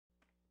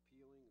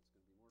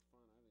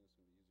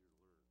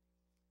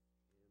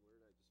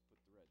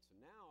So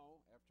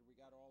now, after we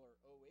got all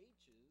our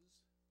OHs,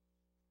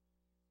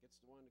 gets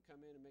the one to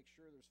come in and make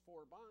sure there's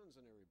 4 bonds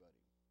on everybody.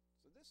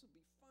 So this will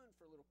be fun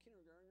for a little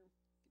kindergartner.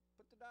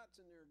 Put the dots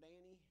in there,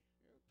 Danny.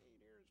 Okay,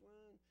 there's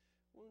one.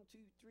 1,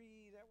 2,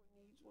 3. That one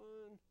needs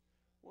one.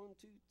 1,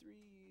 2,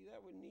 3.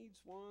 That one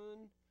needs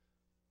one.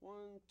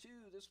 1,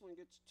 2. This one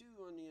gets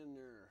 2 on the end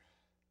there.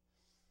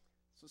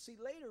 So see,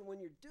 later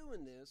when you're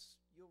doing this,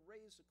 you'll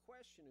raise a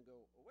question and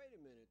go, oh, wait a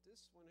minute,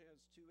 this one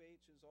has 2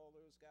 H's, all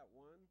those got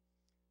 1.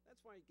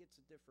 That's why it gets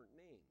a different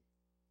name.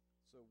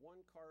 So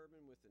 1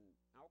 carbon with an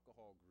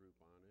alcohol group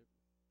on it,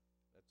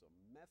 that's a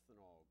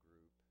methanol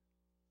group.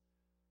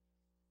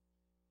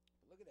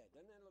 But look at that,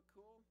 doesn't that look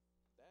cool?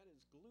 That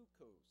is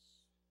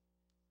glucose.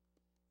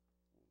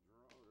 We'll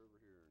draw it over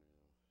here now.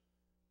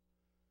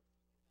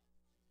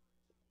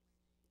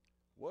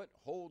 What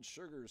holds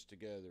sugars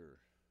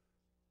together?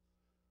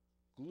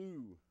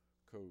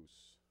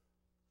 Glucose.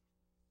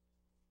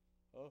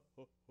 Let's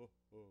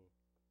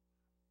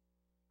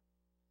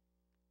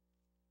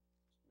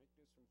make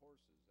this from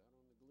horses out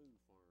on the glue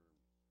farm.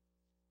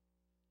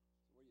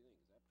 So what do you think?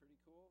 Is that pretty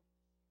cool?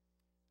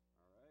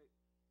 All right,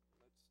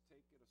 let's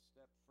take it a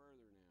step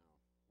further now.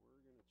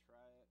 We're going to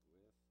try it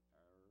with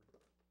our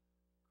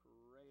crayons. We're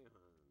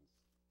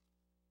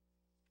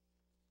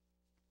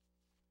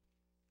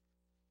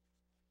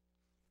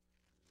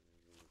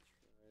going to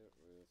try it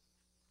with,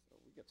 oh,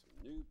 we got some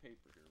new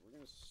paper here. We're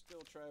going to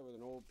still try it with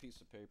an old piece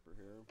of paper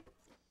here.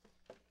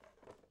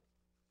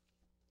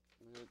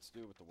 Let's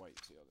do it with the white,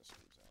 see how this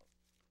comes out.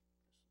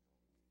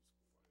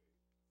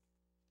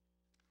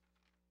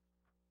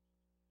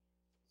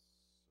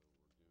 So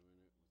we're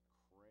doing it with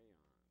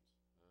crayons,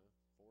 huh?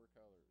 4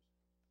 colors.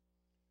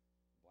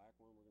 Black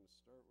one we're going to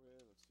start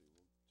with. Let's see,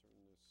 we'll turn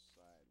this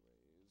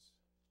sideways.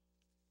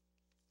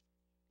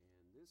 And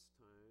this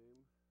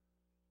time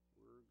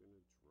we're going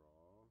to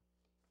draw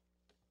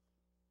a,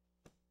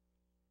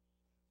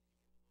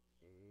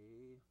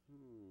 where's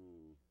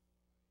the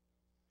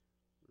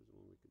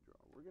one we could draw?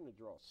 We're going to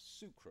draw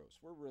sucrose.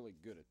 We're really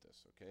good at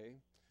this, okay?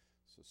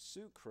 So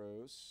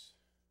sucrose,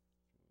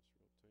 draw this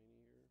real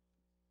tiny here.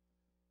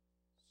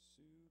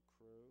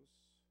 Sucrose.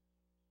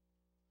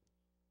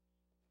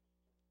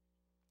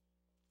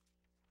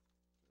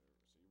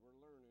 See, we're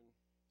learning.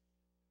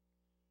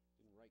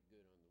 Didn't write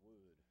good on the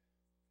wood.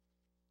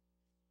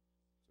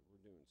 So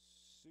we're doing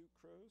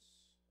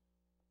sucrose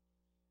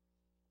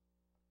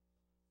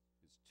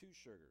is 2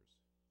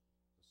 sugars.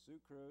 The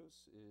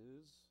sucrose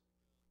is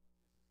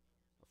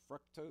a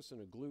fructose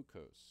and a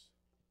glucose.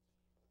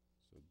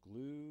 So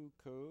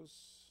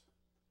glucose,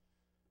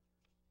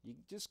 you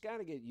just got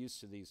to get used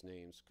to these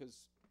names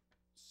because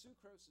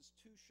sucrose is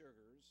 2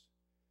 sugars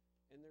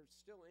and they're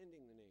still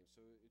ending the name.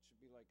 So it should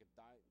be like a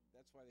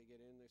that's why they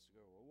get in, they should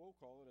go, well, we'll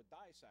call it a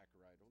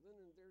disaccharide. Well,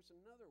 then there's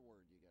another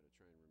word you got to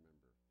try and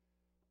remember.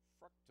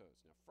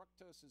 Fructose. Now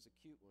fructose is a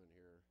cute one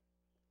here.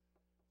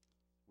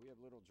 We have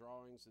little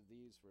drawings of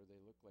these where they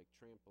look like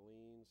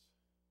trampolines.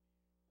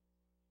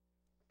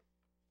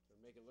 So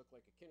make it look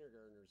like a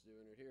kindergartner's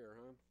doing it here,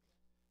 huh?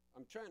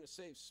 I'm trying to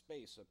save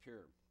space up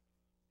here.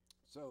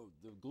 So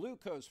the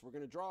glucose we're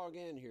going to draw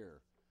again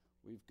here.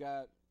 We've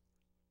got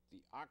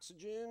the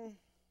oxygen.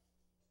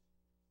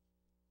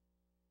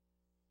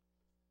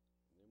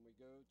 And then we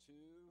go to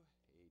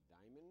a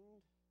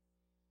diamond.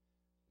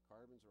 The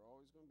carbons are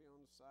always going to be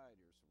on the side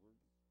here, so we're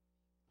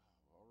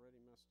already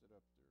messed it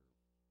up there.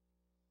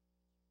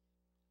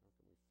 How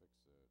can we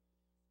fix that?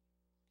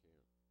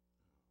 Can't.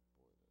 Oh boy, that's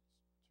terrible.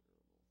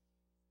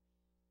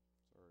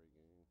 Sorry,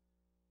 gang.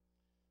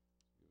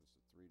 Give us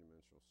a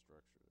 3-dimensional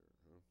structure there,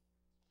 huh?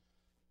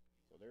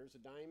 So there's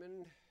a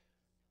diamond.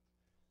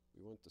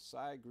 We want the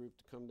side group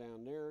to come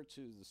down there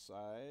to the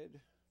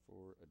side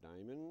for a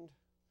diamond.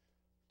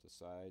 To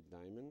side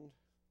diamond.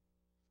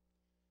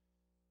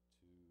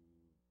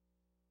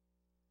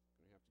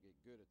 Gonna have to get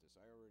good at this.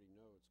 I already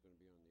know it's going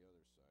to be on the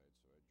other side,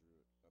 so I drew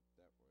it up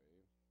that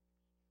way.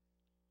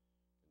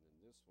 And then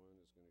this one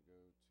is going to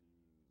go to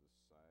the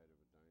side of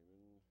a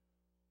diamond,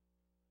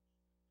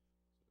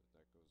 so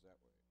that goes that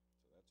way.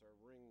 So that's our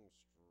ring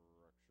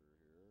structure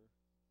here.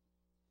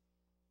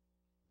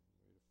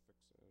 Any way to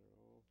fix that at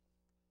all?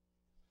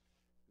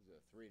 This is a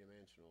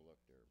 3-dimensional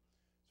look there.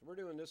 So we're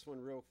doing this one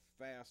real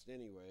fast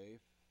anyway.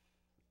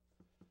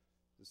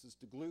 This is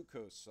the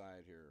glucose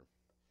side here.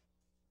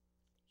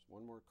 There's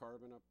 1 more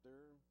carbon up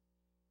there.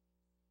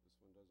 This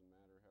one doesn't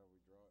matter how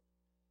we draw it.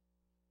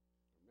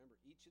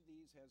 Remember, each of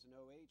these has an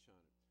OH on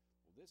it.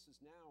 Well, this is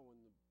now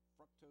when the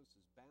fructose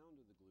is bound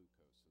to the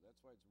glucose. So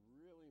that's why it's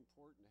really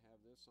important to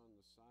have this on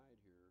the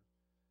side here,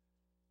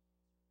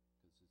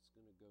 because it's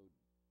going to go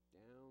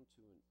down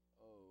to an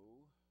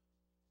O.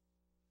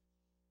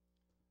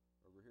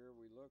 Over here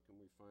we look and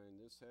we find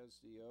this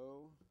has the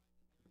O.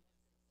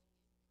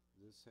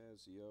 This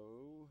has the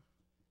O.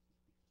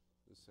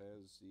 This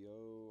has the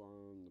O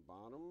on the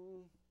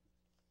bottom.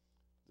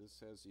 This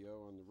has the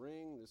O on the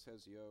ring. This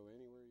has the O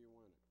anywhere you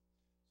want it.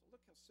 So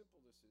look how simple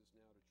this is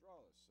now to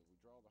draw this. So we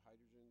draw the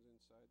hydrogens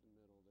inside the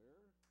middle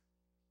there.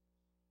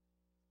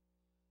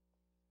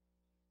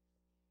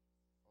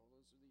 All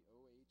those These are the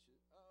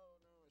OHs. Oh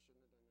no, I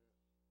shouldn't have done that.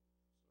 Sorry, folks.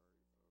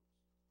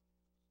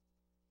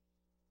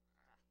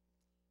 Ah.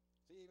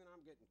 See, even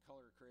I'm getting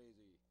color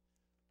crazy.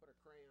 Put a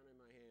crayon in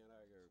my hand,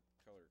 I go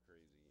color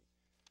crazy.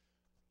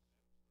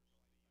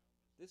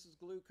 This is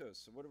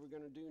glucose. So what are we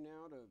going to do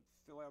now to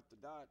fill out the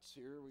dots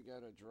here? We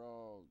got to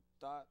draw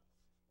dot,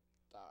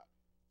 dot,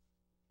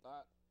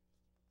 dot,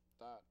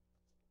 dot,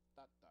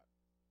 dot, dot.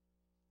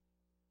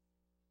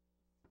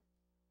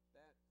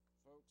 That,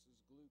 folks, is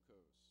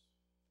glucose.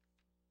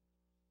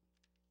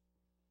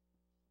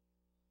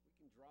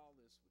 We can draw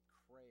this with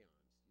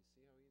crayons. You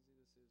see how easy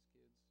this is,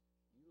 kids?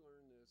 You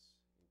learn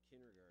this in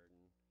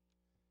kindergarten,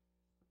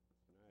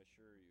 and I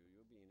assure you,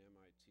 you'll be in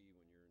MIT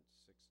when you're in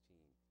 16.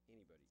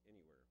 Anybody,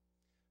 anywhere.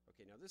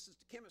 Okay, now this is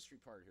the chemistry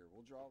part here.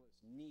 We'll draw this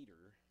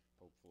neater,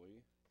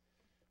 hopefully.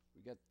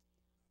 We got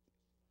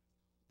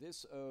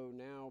this O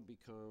now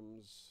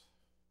becomes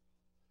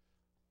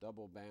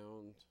double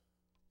bound. So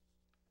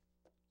we can do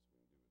with that.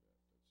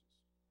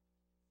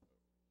 That's just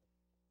O.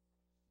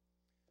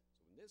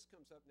 So when this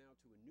comes up now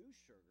to a new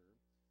sugar,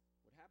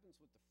 what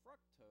happens with the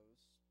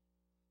fructose,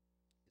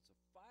 it's a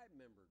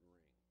 5-membered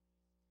ring.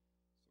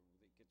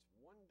 So it gets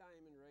one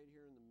diamond right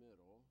here in the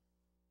middle.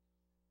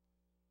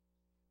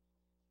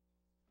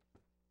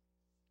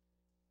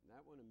 And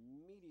that one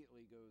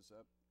immediately goes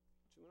up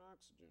to an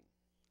oxygen.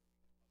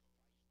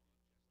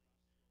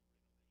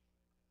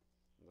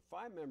 And the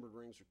 5-membered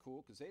rings are cool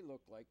because they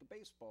look like a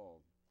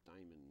baseball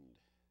diamond.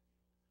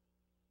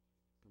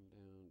 Come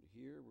down to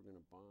here. We're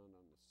going to bond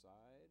on the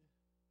side.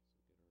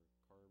 So get our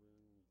carbon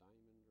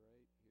diamond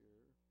right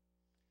here.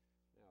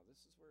 Now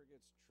this is where it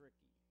gets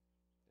tricky.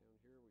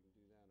 Down here we can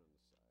do that on the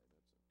side.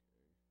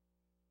 That's okay.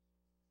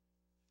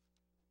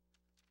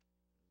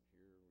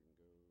 Down here we can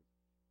go to the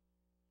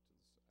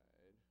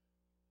side.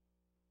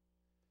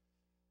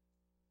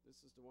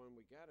 This is the one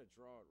we got to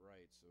draw it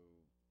right. So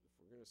if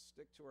we're going to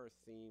stick to our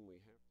theme, we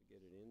have to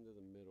get it into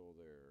the middle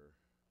there.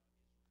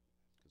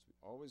 Because we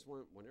always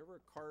want, whenever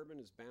a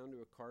carbon is bound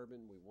to a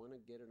carbon, we want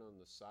to get it on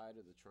the side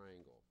of the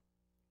triangle.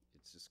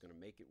 It's just going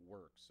to make it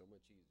work so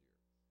much easier.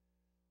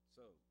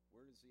 So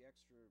where does the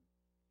extra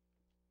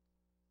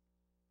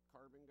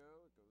carbon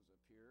go? It goes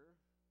up here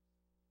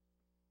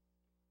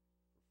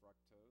for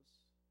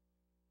fructose.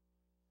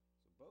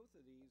 So both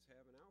of these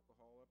have an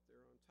alcohol up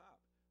there on top.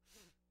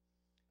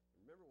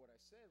 Remember what I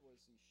said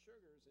was these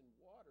sugars in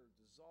water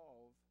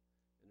dissolve,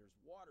 and there's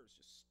waters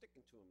just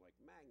sticking to them like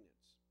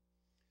magnets.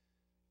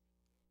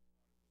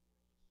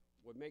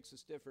 What makes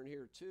us different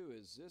here too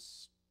is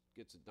this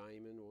gets a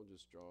diamond. We'll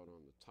just draw it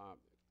on the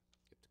top.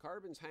 If the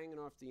carbon's hanging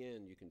off the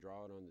end, you can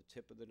draw it on the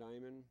tip of the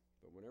diamond.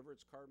 But whenever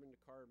it's carbon to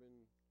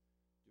carbon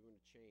doing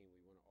a chain, we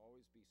want to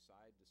always be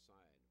side to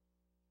side,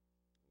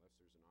 unless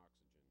there's an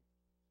oxygen.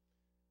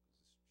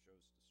 This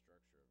shows the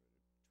structure of it.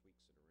 It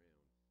tweaks it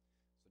around.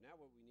 So now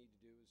what we need to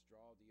do is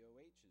draw the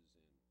OHs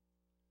in.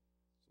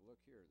 So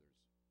look here,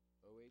 there's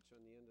OH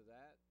on the end of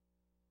that,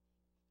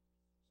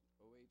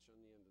 OH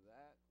on the end of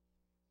that.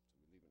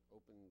 So we leave an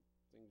open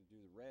thing to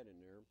do the red in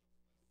there.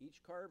 Each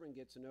carbon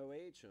gets an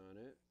OH on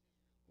it.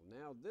 Well,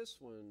 now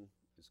this one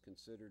is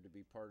considered to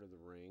be part of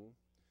the ring.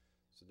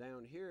 So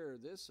down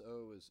here, this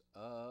O is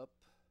up.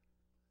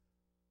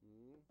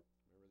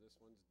 Remember, this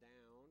one's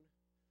down.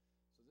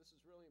 So this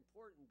is really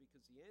important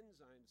because the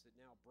enzymes that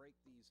now break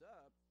these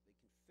up, they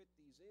can fit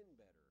these in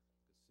better.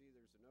 Because see,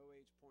 there's an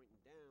OH pointing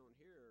down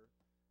here.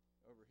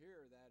 Over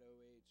here, that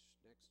OH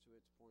next to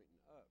it's pointing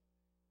up.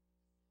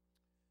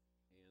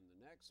 And the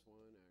next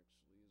one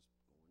actually is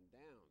going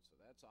down. So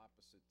that's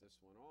opposite this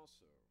one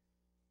also.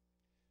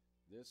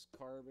 This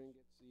carbon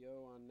gets the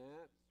O on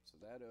that. So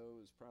that O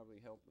is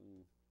probably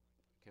helping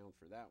account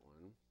for that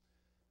one.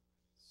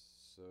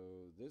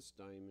 So this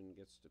diamond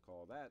gets to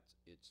call that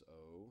its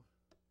O.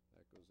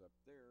 That goes up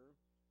there.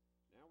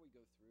 Now we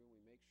go through and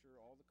we make sure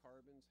all the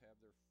carbons have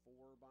their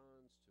 4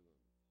 bonds to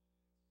them.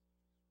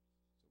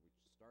 So we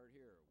start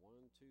here.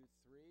 1, 2,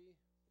 3.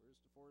 Where's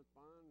the 4th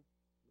bond?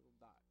 Little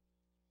dot.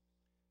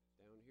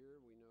 Down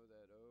here we know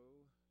that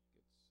O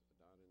gets a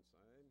dot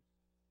inside.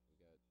 We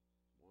got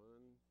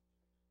 1,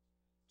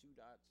 2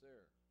 dots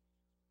there.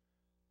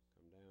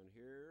 Come down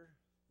here.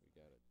 We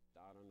got a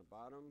dot on the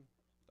bottom,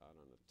 dot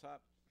on the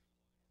top.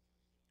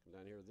 Come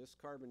down here. This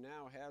carbon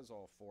now has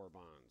all 4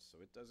 bonds,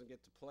 so it doesn't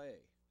get to play.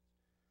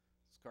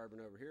 This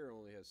carbon over here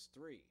only has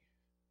 3,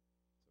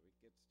 so it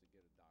gets to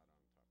get a dot on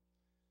top.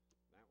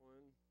 That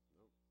one,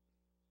 nope.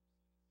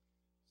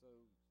 So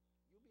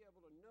you'll be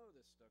able to know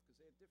this stuff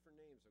because they have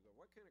different names. They'll go,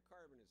 what kind of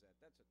carbon is that?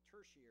 That's a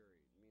tertiary.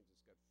 It means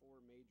it's got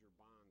 4 major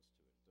bonds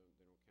to it.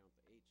 They don't count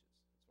the H's.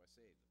 That's why I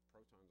say the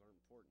protons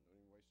aren't important.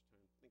 Don't even waste your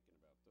time thinking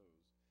about those.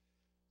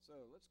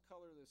 So let's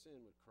color this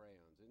in with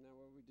crayons. Isn't that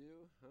what we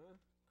do? Huh?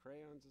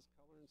 Crayons is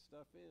coloring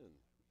stuff in.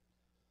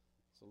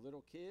 So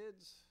little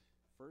kids,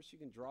 first you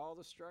can draw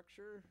the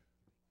structure.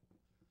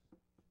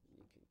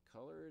 You can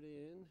color it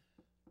in.